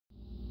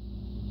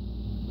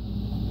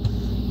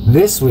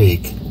This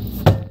week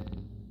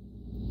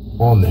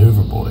on the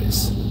Hoover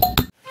Boys.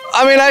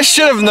 I mean, I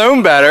should have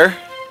known better.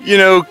 You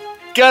know,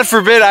 God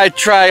forbid I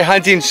try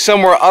hunting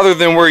somewhere other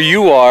than where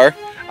you are.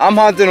 I'm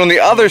hunting on the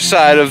other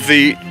side of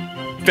the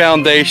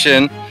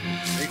foundation.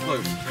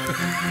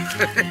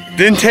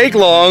 Didn't take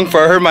long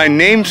for I heard my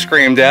name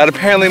screamed out.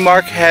 Apparently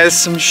Mark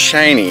has some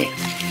shiny.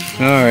 All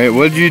right,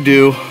 what did you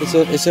do?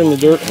 It's in the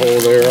dirt hole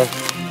there. I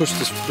pushed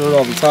this dirt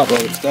off the top of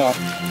it. Stop.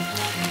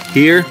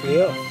 Here?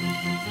 Yeah.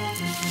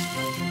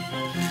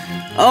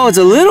 Oh, it's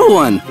a little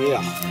one.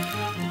 Yeah.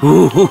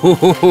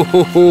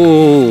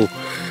 Ooh.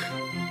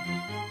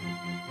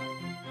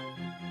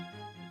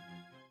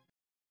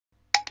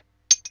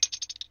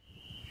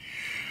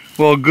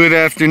 Well, good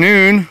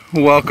afternoon.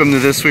 Welcome to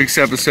this week's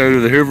episode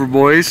of the Hoover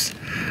Boys.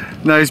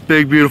 Nice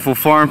big beautiful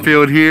farm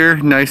field here,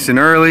 nice and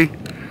early.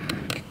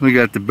 We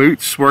got the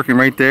boots working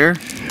right there.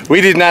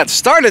 We did not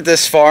start at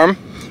this farm.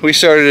 We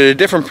started at a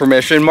different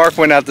permission. Mark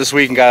went out this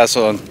week and got us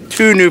on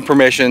 2 new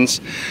permissions.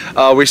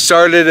 We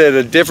started at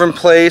a different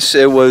place.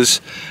 It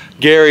was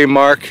Gary,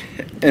 Mark,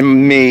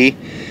 and me.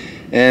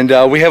 And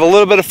we have a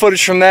little bit of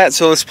footage from that,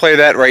 so let's play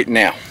that right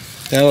now.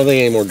 I don't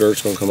think any more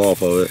dirt's gonna come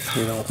off of it.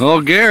 You know?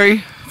 Well,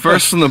 Gary,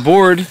 first on the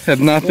board, have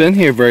not been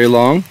here very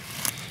long.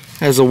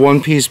 Has a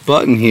one-piece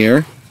button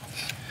here.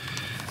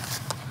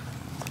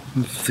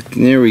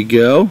 There we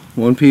go,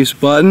 one-piece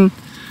button.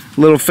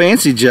 Little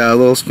fancy job,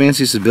 little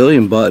fancy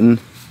civilian button.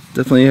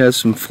 Definitely has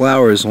some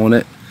flowers on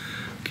it.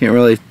 Can't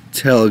really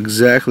tell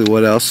exactly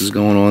what else is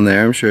going on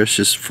there. I'm sure it's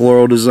just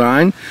floral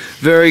design.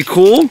 Very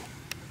cool.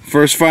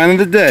 First find of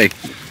the day.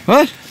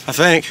 What? I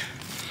think.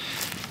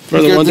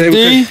 For the one day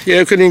we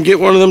couldn't even get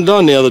one of them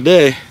done the other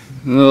day.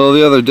 Well,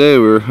 the other day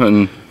we were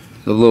hunting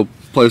a little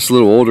place a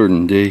little older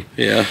than D.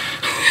 Yeah.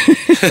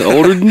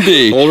 Older than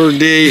D. Older than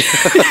D.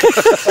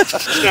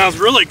 Sounds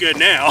really good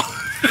now.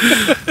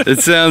 It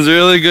sounds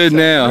really good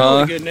now,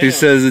 huh? Good now. He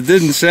says it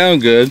didn't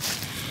sound good.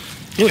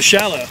 It was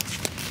shallow.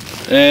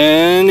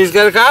 And he's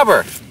got a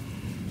copper.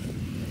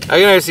 I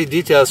can already see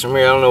details from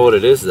here. I don't know what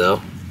it is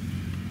though.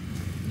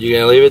 You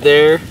gonna leave it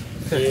there?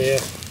 Yeah.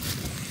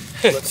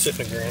 Let's sit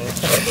in the ground.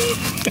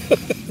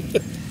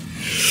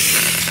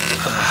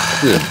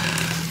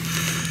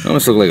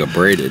 Almost look like a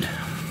braided.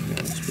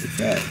 It's pretty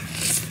fat.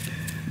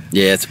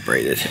 Yeah, it's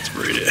braided. It's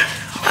braided.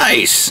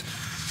 Nice.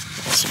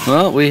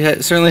 Well, we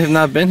certainly have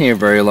not been here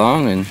very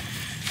long, and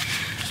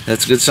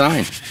that's a good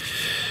sign.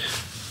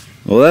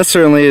 Well, that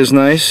certainly is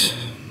nice.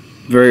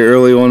 Very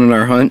early on in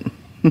our hunt.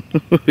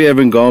 We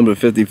haven't gone but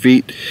 50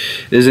 feet.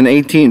 It is an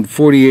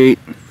 1848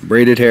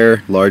 braided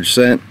hair, large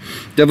scent.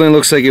 Definitely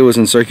looks like it was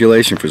in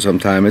circulation for some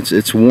time.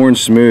 It's worn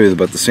smooth,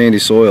 but the sandy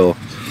soil,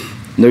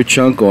 no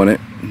chunk on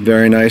it.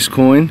 Very nice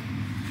coin.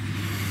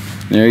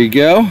 There you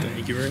go.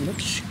 Thank you very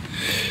much.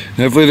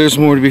 Hopefully there's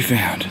more to be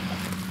found.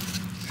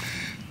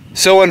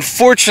 So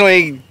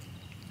unfortunately,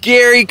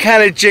 Gary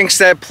kind of jinxed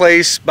that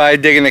place by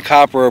digging the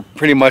copper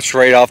pretty much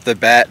right off the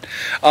bat.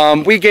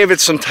 We gave it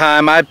some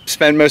time. I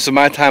spent most of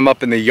my time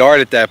up in the yard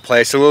at that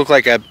place. It looked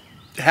like a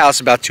house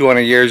about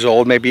 200 years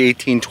old, maybe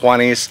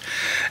 1820s.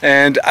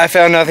 And I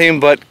found nothing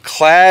but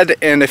clad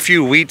and a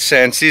few wheat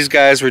scents. These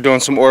guys were doing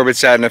some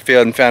orbits out in the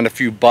field and found a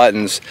few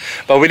buttons.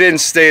 But we didn't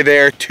stay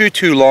there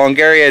too long.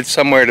 Gary had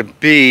somewhere to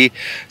be,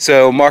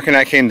 so Mark and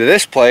I came to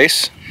this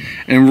place.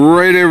 And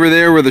right over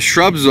there where the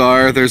shrubs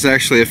are, there's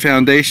actually a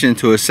foundation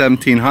to a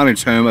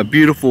 1700s home, a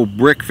beautiful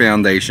brick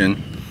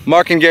foundation.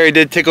 Mark and Gary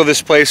did tickle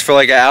this place for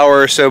like an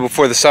hour or so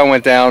before the sun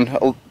went down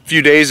a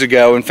few days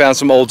ago and found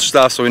some old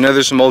stuff, so we know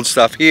there's some old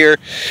stuff here.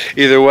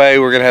 Either way,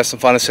 we're gonna have some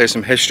fun and say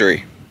some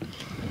history.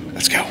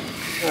 Let's go.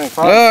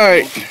 All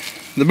right,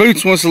 the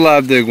Boots wants to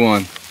live dig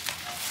one.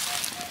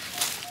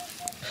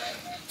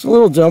 It's a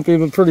little jumpy,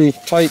 but pretty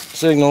tight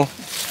signal.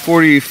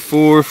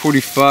 44,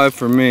 45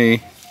 for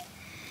me.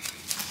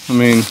 I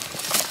mean,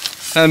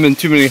 haven't been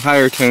too many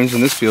higher tones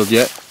in this field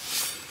yet.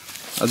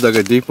 I dug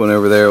a deep one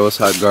over there. It was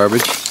hot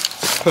garbage.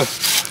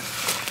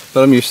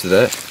 But I'm used to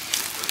that.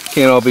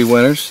 Can't all be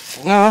winners.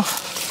 No.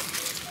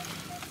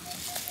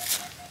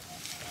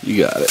 You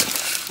got it.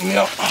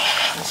 Yep.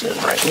 It's in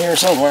right here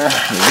somewhere.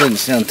 It doesn't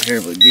sound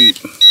terribly deep.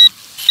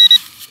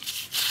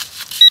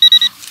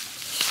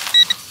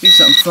 Be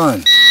something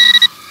fun.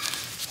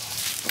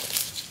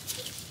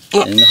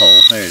 In the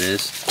hole. There it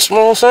is.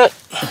 Small set.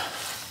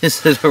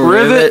 Is it a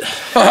rivet?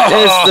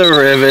 It's the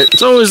rivet.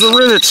 It's always the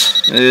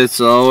rivets. It's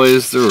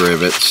always the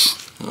rivets.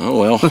 Oh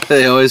well.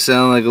 They always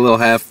sound like a little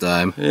half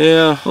dime.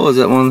 Yeah. What was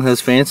that one that has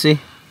fancy?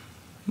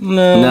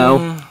 No.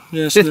 No?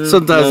 Yes, no.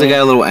 Sometimes they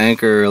got a little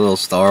anchor or a little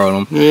star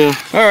on them. Yeah.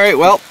 Alright,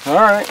 well.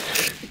 Alright.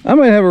 I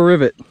might have a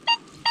rivet.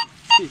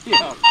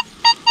 Yeah.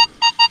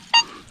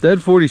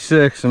 Dead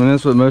 46. I mean,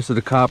 that's what most of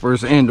the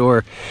coppers and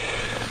or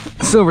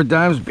silver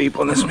dimes beep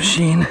on this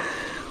machine.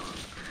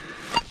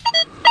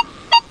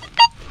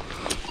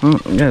 Oh,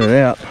 got it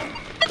out.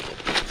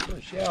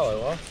 Pretty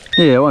shallow, huh?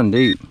 Yeah, it wasn't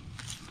deep.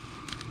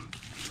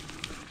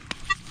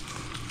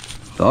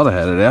 Thought I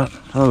had it out.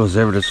 Thought it was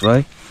ever this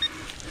way.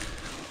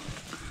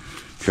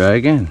 Try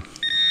again.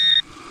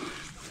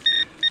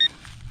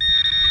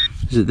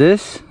 Is it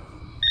this?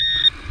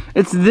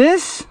 It's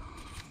this?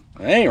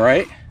 That ain't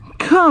right.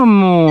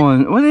 Come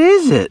on. What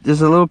is it?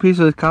 Just a little piece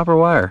of copper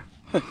wire.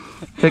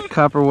 Thick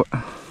copper wire.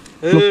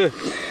 That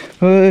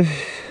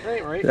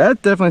ain't right.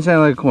 That definitely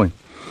sounded like a coin.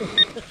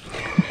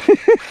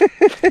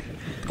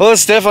 Well,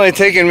 it's definitely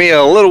taken me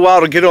a little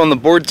while to get on the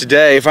board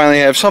today. Finally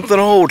have something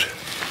old.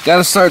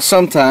 Gotta start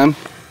sometime.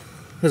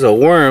 There's a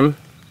worm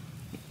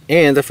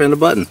and I found a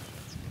button.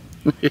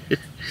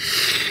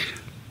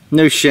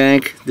 No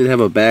shank, did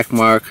have a back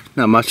mark,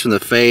 not much in the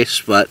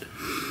face, but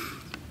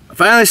I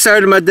finally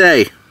started my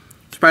day.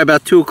 It's probably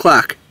about 2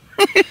 o'clock.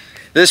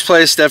 This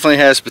place definitely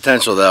has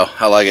potential though,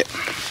 I like it.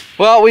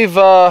 Well, we've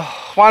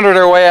wandered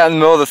our way out in the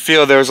middle of the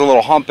field. There was a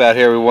little hump out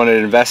here we wanted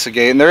to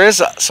investigate, and there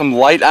is some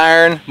light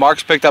iron.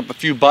 Mark's picked up a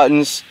few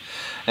buttons,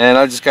 and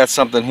I just got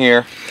something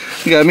here.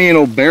 We got me an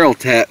old barrel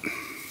tap.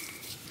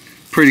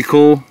 Pretty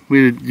cool.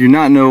 We do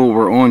not know what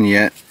we're on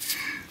yet,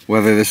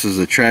 whether this is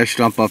a trash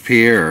dump up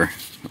here or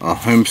a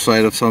home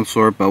site of some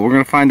sort, but we're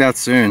gonna find out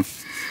soon.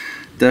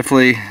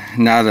 Definitely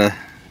not a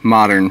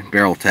modern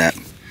barrel tap.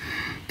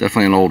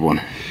 Definitely an old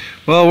one.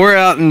 Well, we're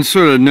out in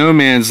sort of no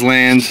man's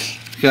land.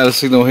 Got a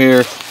signal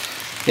here,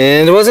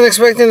 and I wasn't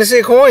expecting to see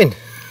a coin.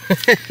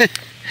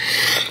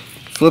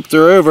 Flipped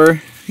her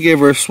over, gave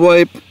her a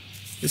swipe.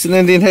 It's an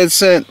Indian head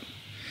cent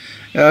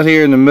out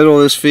here in the middle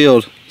of this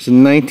field. It's a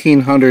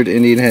 1900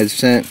 Indian head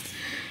cent.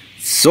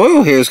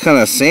 Soil here is kind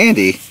of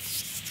sandy.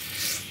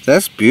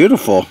 That's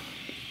beautiful.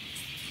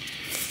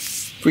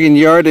 Freaking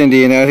yard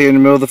Indian out here in the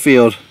middle of the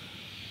field.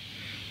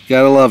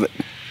 Gotta love it.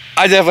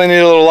 I definitely need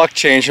a little luck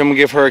change. I'm gonna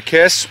give her a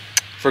kiss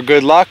for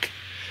good luck.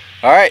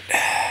 All right.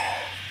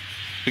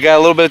 We got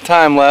a little bit of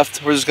time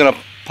left. We're just gonna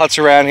putz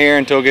around here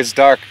until it gets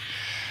dark.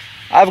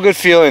 I have a good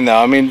feeling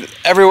though. I mean,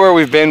 everywhere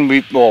we've been,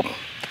 well,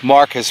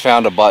 Mark has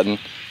found a button.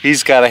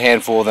 He's got a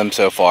handful of them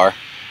so far.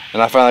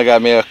 And I finally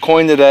got me a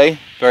coin today.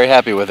 Very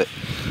happy with it.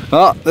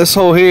 Well, this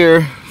hole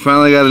here,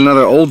 finally got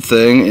another old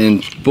thing,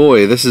 and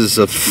boy, this is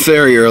a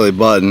very early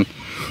button.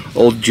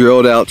 Old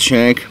drilled out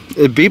shank.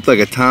 It beeped like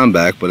a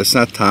tomback, but it's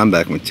not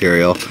tomback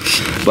material.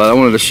 But I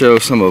wanted to show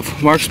some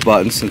of Mark's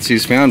buttons since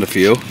he's found a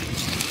few.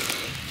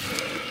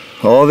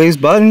 All these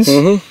buttons?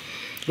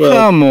 Mm-hmm. Well,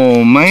 come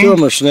on, man. 2 of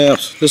them are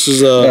snaps. This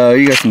is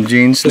you got some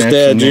jean snaps.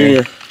 Dad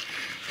Junior.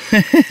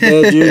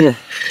 Dad Junior.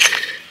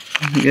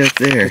 You got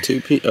there.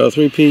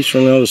 3 piece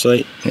from the other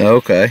site.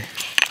 Okay.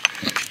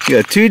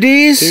 You got 2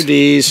 Ds? 2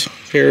 Ds.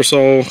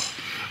 Parasol.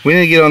 We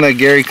need to get on that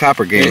Gary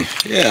Copper game.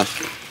 Yeah.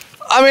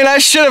 I mean, I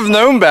should have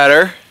known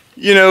better.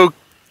 You know,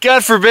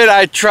 God forbid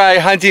I try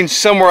hunting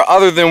somewhere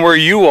other than where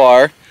you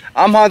are.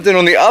 I'm hunting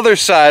on the other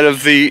side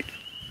of the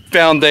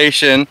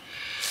foundation.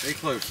 Stay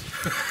close.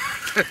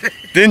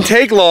 Didn't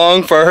take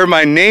long for I heard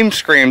my name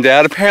screamed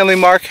out. Apparently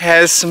Mark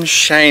has some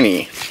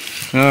shiny.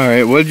 All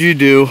right, what'd you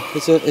do?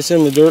 It's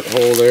in the dirt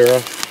hole there.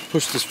 I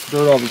pushed this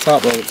dirt off the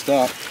top of it.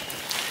 Stop.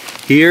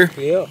 Here?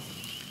 Yeah.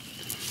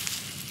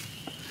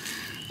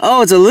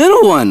 Oh, it's a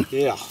little one.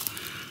 Yeah.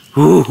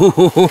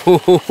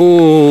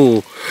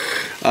 Ooh,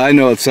 I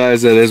know what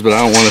size that is, but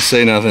I don't want to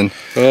say nothing.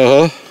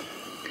 Uh-huh.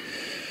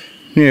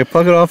 Yeah,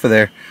 pluck it off of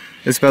there.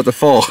 It's about to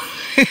fall.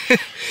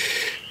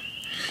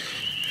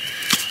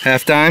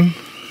 Half time?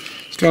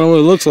 It's kind of what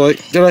it looks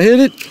like. Did I hit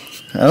it?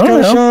 I don't It's kind know.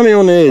 of shiny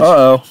on the edge.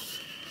 Uh-oh.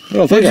 I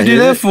don't think What'd you do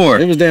that for?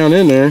 It was down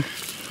in there.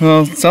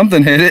 Well,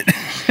 something hit it.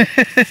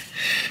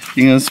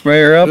 You gonna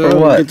spray her up or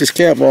what? Get this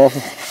cap off.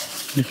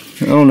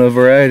 I don't know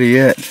variety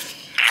yet.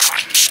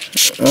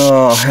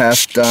 Oh,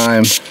 half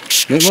dime.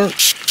 Did it work?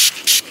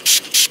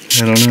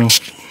 I don't know.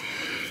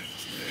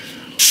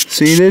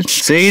 Seeded?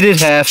 Seeded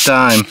half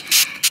dime.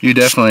 You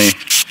definitely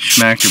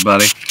smacked your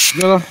buddy.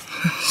 Did I? On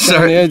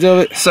the edge of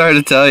it. Sorry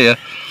to tell you.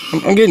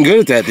 I'm getting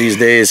good at that these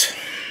days.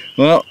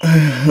 Well,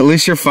 at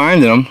least you're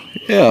finding them.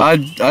 Yeah.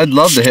 I'd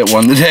love to hit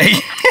one today.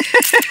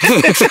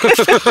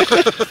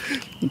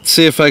 Let's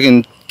see if I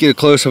can get a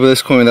close up of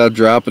this coin without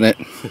dropping it.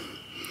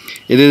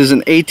 It is an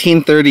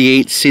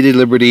 1838 Seeded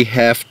Liberty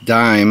half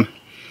dime.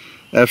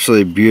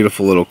 Absolutely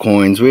beautiful little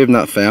coins. We have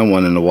not found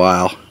one in a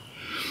while.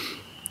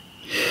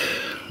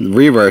 The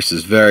reverse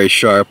is very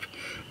sharp.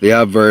 The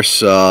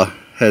obverse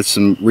has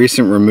some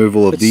recent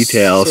removal of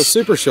details. It's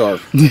super sharp.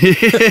 On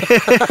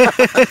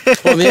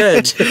the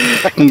edge.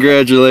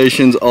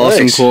 Congratulations, awesome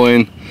Thanks.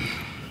 coin.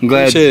 I'm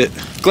glad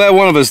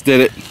one of us did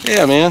it.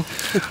 Yeah, man.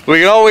 We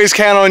can always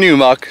count on you,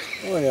 Muck.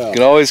 Oh, yeah. We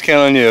can always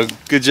count on you.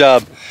 Good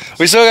job.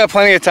 We still got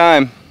plenty of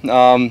time.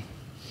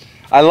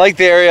 I like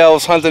the area I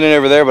was hunting in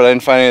over there, but I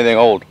didn't find anything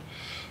old.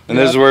 And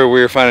this is where we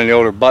were finding the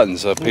older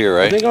buttons up here,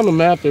 right? I think on the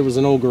map there was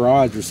an old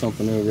garage or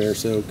something over there,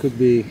 so it could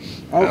be.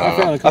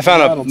 I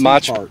found a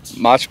matchbox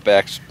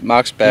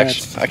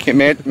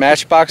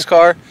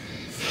car.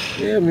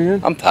 Yeah,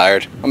 man. I'm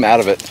tired. I'm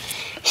out of it.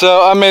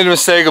 So I made a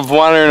mistake of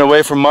wandering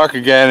away from Mark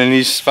again, and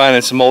he's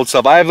finding some old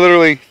stuff. I've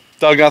literally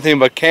dug nothing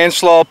but can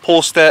slaw,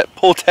 pull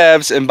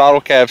tabs, and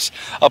bottle caps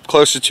up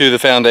closer to the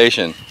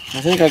foundation. I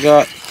think I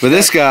got. But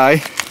this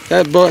guy,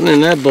 that button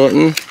and that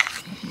button.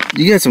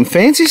 You got some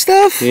fancy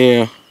stuff?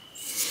 Yeah.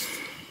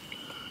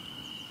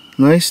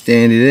 Nice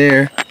dandy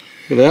there.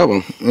 Look at that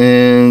one.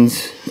 And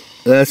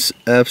That's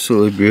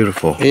absolutely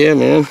beautiful. Yeah,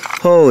 man.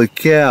 Holy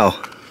cow.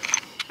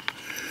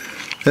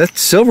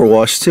 That's silver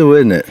wash too,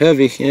 isn't it?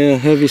 Heavy, yeah,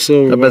 heavy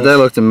silver. I bet that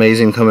looked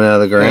amazing coming out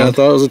of the ground. Yeah, I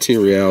thought it was a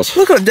T-Reals.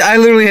 Look, I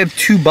literally have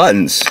 2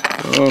 buttons.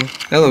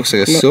 That looks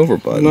like a silver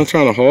button. I'm not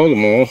trying to hog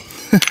them all.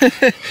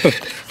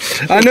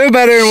 I know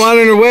better than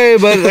wandering away,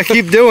 but I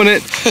keep doing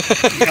it.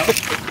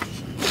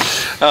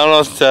 I don't know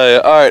what to tell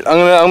you. All right,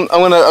 I'm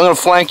gonna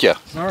flank you.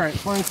 All right,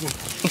 flank me.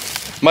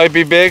 Might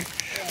be big.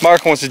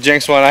 Mark wants to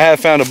jinx one. I have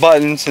found a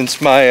button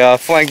since my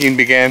flanking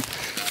began.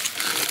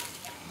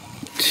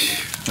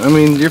 I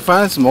mean, you're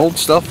finding some old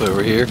stuff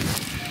over here.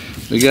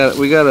 We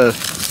gotta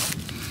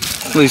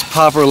at least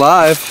pop her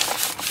live.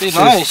 Be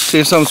nice. See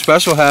if something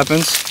special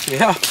happens.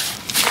 Yeah.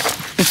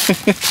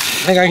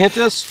 Think I can hit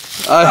this?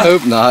 I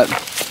hope not.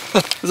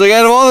 It's like,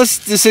 out of all the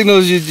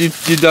signals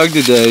you dug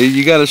today,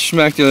 you got to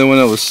smack the only one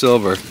that was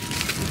silver.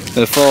 Did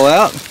it fall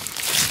out?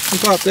 I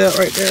popped that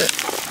right there.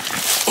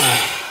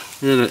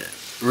 Did it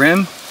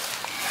rim?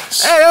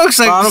 Hey, it looks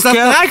like Bottle stuff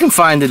cap? that I can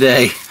find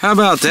today. How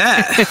about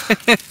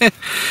that?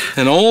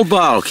 An old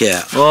bottle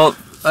cap. Well,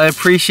 I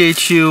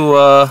appreciate you.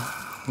 Yeah,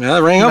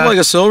 it rang up like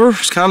a silver.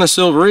 It's kind of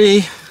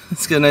silvery.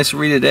 It's got a nice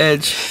reeded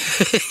edge.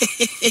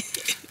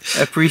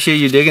 I appreciate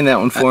you digging that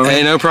one for me.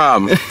 Hey, no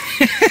problem.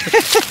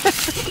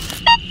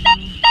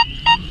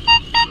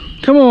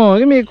 Come on,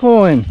 give me a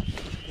coin.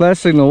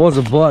 Last signal was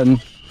a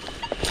button.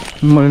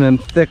 One of them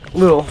thick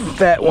little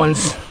fat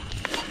ones.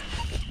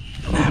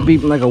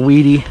 Beeping like a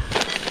weedy.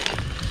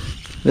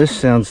 This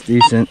sounds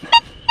decent.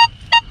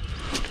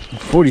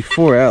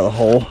 44 out of the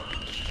hole.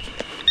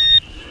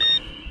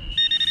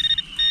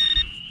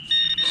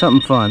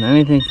 Something fun,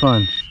 anything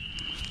fun.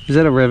 Is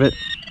that a rivet?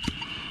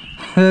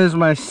 That is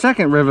my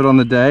second rivet on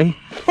the day.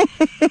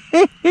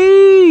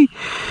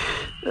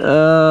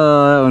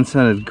 Oh, that one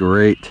sounded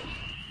great.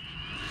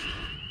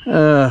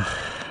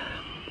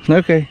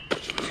 Okay.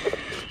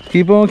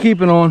 Keep on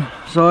keeping on.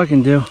 That's all I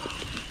can do.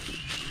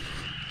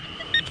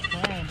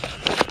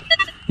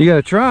 You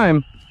gotta try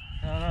them.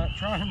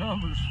 Trying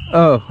numbers.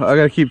 Oh, I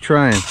gotta keep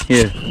trying.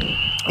 Yeah.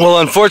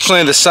 Well,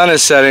 unfortunately, the sun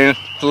is setting.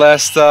 The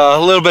last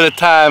little bit of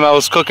time, I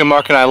was cooking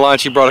Mark and I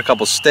lunch. He brought a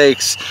couple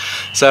steaks,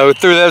 so we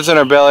threw those in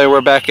our belly.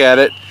 We're back at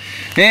it,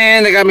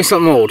 and they got me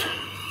something old.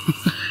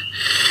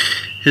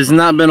 Has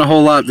not been a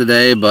whole lot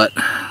today, but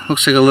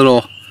looks like a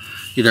little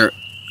either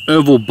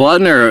oval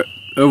button or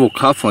oval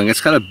cufflink.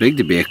 It's kind of big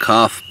to be a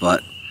cuff,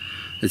 but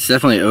it's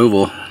definitely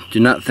oval. Do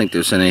not think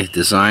there's any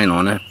design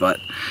on it, but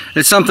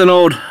it's something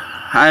old.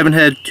 I haven't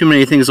had too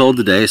many things old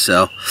today,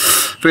 so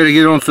figured to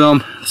get it on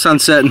film.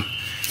 Sun's setting.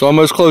 It's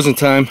almost closing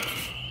time.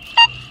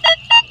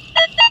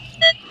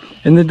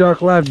 In the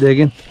dark, live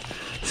digging.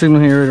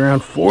 Signal here at around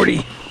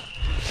 40.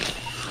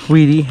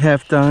 Weedy,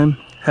 half dime,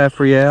 half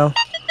real.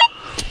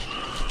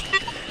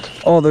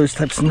 All those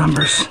types of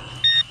numbers.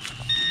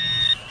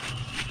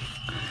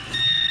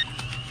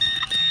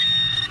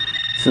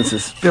 Since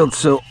this field's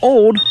so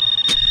old,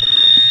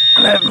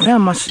 and I haven't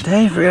found much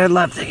today, I figured I'd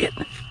live dig it.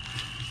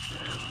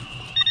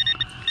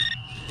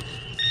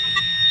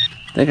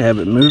 I think I have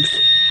it moved.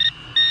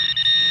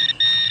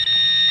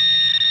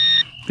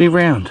 Be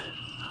round.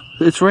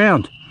 It's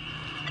round.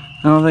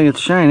 I don't think it's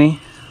shiny.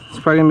 It's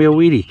probably gonna be a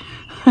weedy.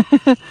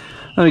 Let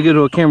me go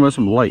to a camera with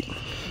some light.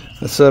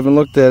 I still haven't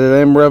looked at it.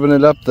 I'm rubbing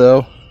it up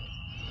though.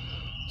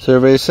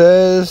 Survey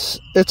says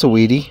it's a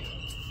weedy.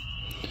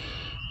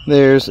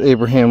 There's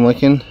Abraham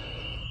Lincoln.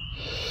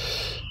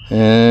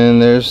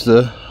 And there's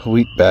the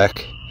wheat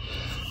back.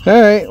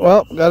 Alright,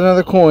 well, got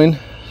another coin.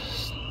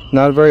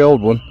 Not a very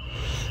old one.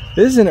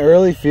 This is an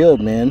early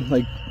field, man.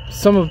 Like,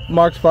 some of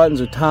Mark's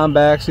buttons are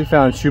tombacks. We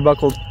found shoe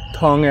buckle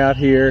tongue out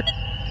here.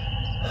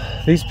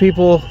 These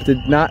people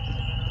did not...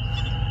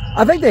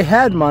 I think they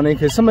had money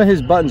because some of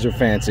his buttons are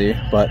fancy,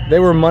 but they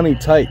were money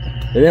tight.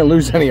 They didn't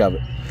lose any of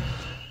it.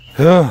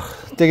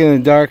 Digging in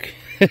the dark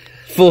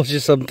fools you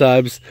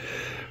sometimes.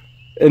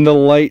 In the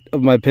light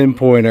of my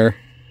pinpointer,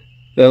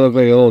 that looked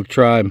like a little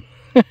tribe.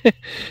 Not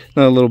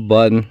a little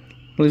button.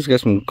 At least got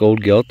some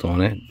gold gilt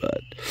on it,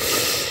 but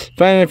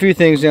finding a few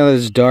things now that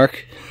it's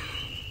dark.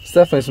 It's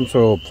definitely some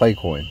sort of play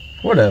coin.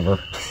 Whatever.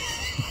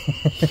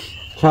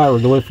 Try to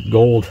lift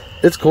gold.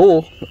 It's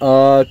cool.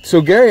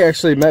 So Gary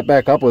actually met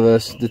back up with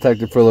us,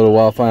 detected for a little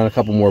while, found a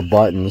couple more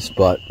buttons,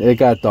 but it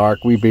got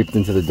dark. We beeped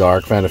into the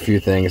dark, found a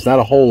few things. Not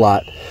a whole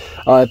lot.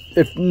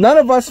 If none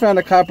of us found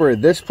a copper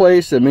at this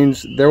place, it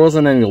means there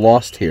wasn't any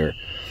lost here.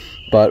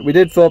 But we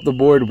did fill up the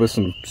board with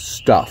some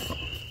stuff.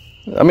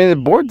 I mean, the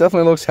board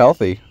definitely looks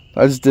healthy.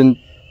 I just didn't,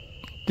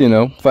 you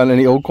know, find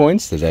any old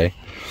coins today.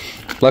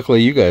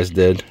 Luckily, you guys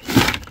did.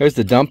 There's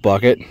the dump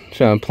bucket.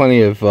 Found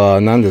plenty of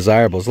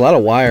non-desirables. A lot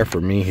of wire for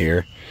me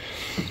here.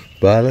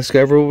 But let's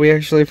go over what we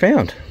actually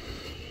found.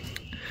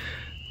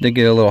 Did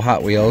get a little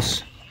Hot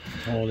Wheels.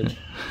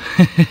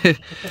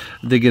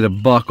 Did get a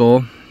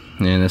buckle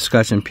and a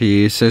scutcheon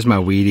piece. There's my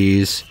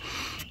Wheaties.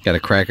 Got a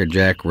Cracker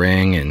Jack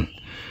ring and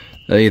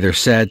either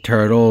Sad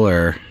Turtle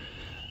or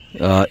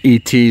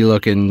ET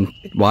looking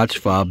watch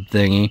fob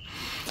thingy.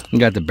 And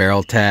got the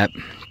barrel tap.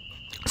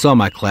 Saw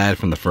my clad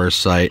from the first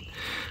sight.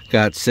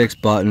 Got 6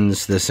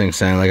 buttons. This thing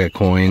sounded like a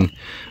coin.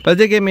 But it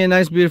did get me a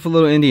nice, beautiful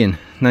little Indian.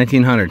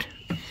 1900.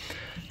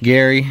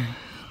 Gary.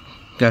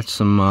 Got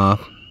some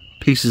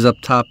pieces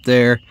up top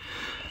there.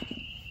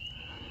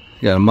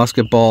 Got a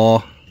musket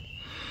ball.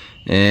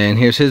 And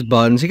here's his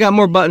buttons. He got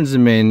more buttons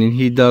than me, and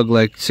he dug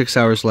like 6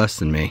 hours less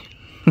than me.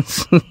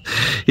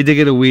 He did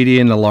get a weedy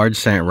and a large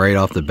cent right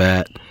off the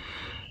bat.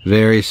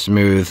 Very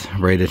smooth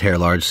braided hair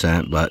large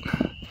cent, but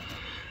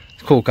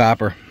it's cool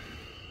copper.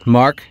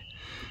 Mark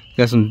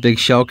got some big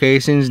shell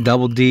casings,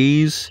 double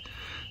D's,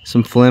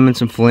 some flim and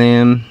some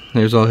flam.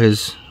 There's all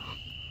his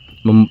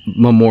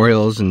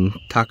memorials and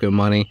taco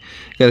money.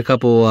 Got a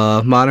couple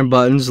modern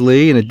buttons,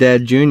 Lee and a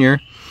Dad Jr.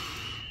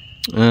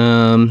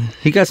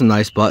 He got some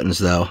nice buttons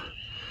though.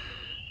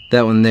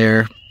 That one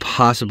there,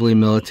 possibly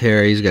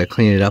military. He's got to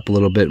clean it up a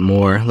little bit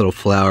more. A little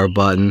flower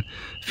button.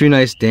 A few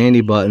nice dandy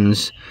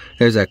buttons.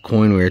 There's that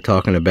coin we were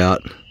talking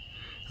about.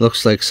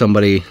 Looks like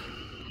somebody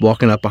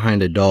walking up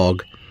behind a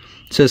dog.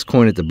 It says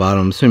coin at the bottom.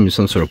 I'm assuming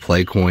some sort of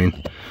play coin.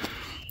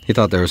 He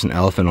thought there was an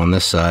elephant on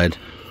this side.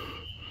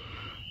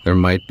 There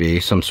might be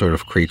some sort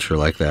of creature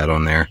like that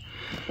on there.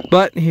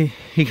 But he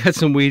got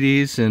some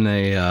Wheaties and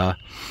a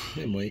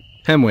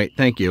Hemweight,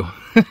 thank you.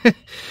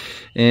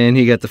 And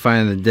he got the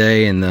find of the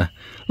day and the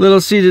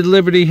little seated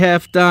Liberty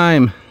half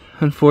dime.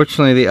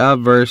 Unfortunately, the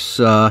obverse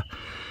got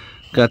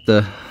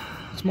the...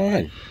 It's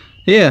mine.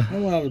 Yeah.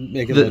 I'm allowed to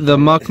make it the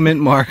muck mint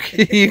mark.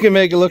 You can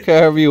make it look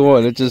however you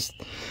want. It's just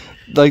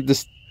like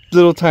this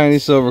little tiny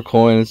silver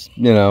coin. It's,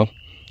 you know,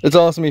 it's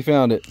awesome he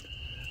found it.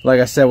 Like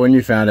I said, when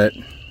you found it,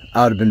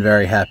 I would have been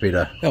very happy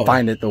to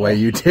find it the way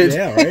you did.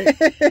 Yeah,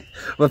 right?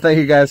 Well, thank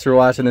you guys for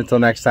watching. Until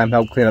next time,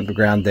 help clean up the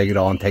ground, dig it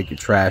all, and take your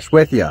trash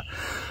with you.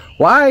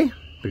 Why?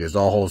 Because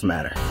all holes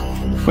matter.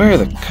 Where are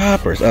the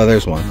coppers? Oh,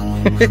 there's one.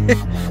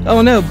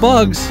 Oh no,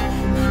 bugs!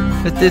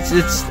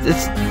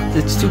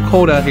 It's too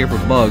cold out here for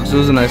bugs. It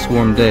was a nice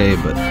warm day,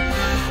 but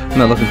I'm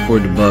not looking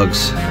forward to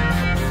bugs.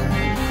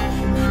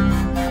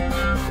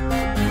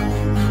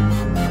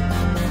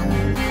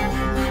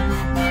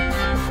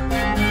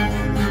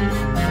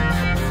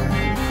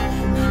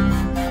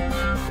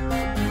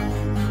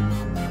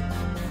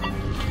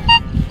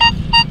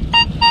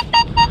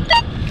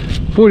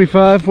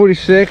 $45,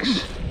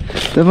 $46.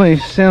 Definitely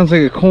sounds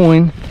like a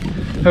coin.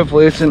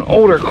 Hopefully it's an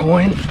older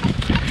coin.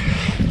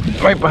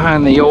 Right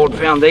behind the old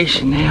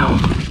foundation now.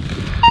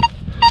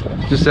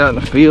 Just out in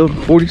the field.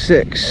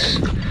 46.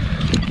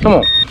 Come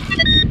on.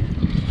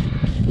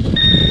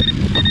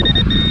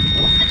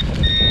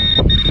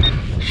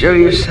 Show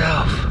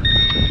yourself.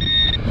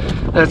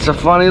 That's a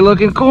funny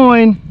looking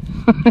coin.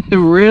 It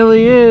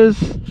really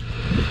is.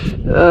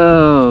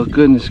 Oh,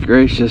 goodness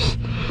gracious.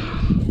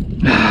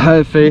 I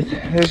have faith.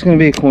 There's going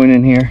to be a coin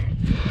in here.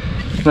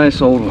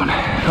 Nice old one.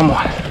 Come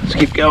on, let's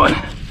keep going.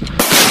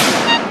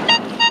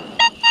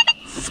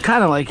 It's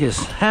kind of like his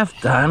half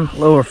dime,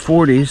 lower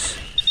 40s.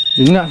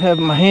 Did not have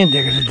my hand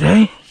digger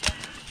today.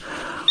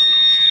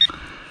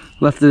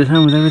 Left it at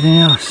home with everything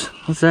else.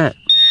 What's that?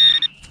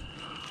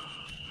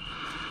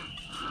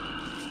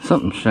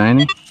 Something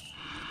shiny.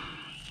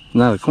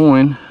 Not a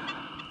coin.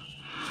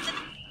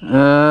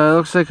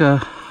 Looks like a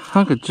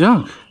hunk of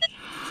junk.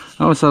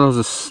 I always thought it was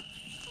a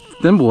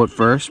thimble at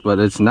first, but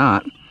it's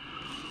not.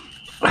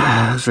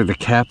 Looks like the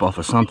cap off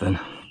of something.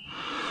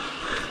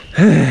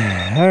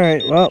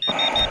 Alright, well,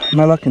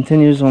 my luck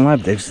continues on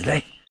live digs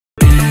today.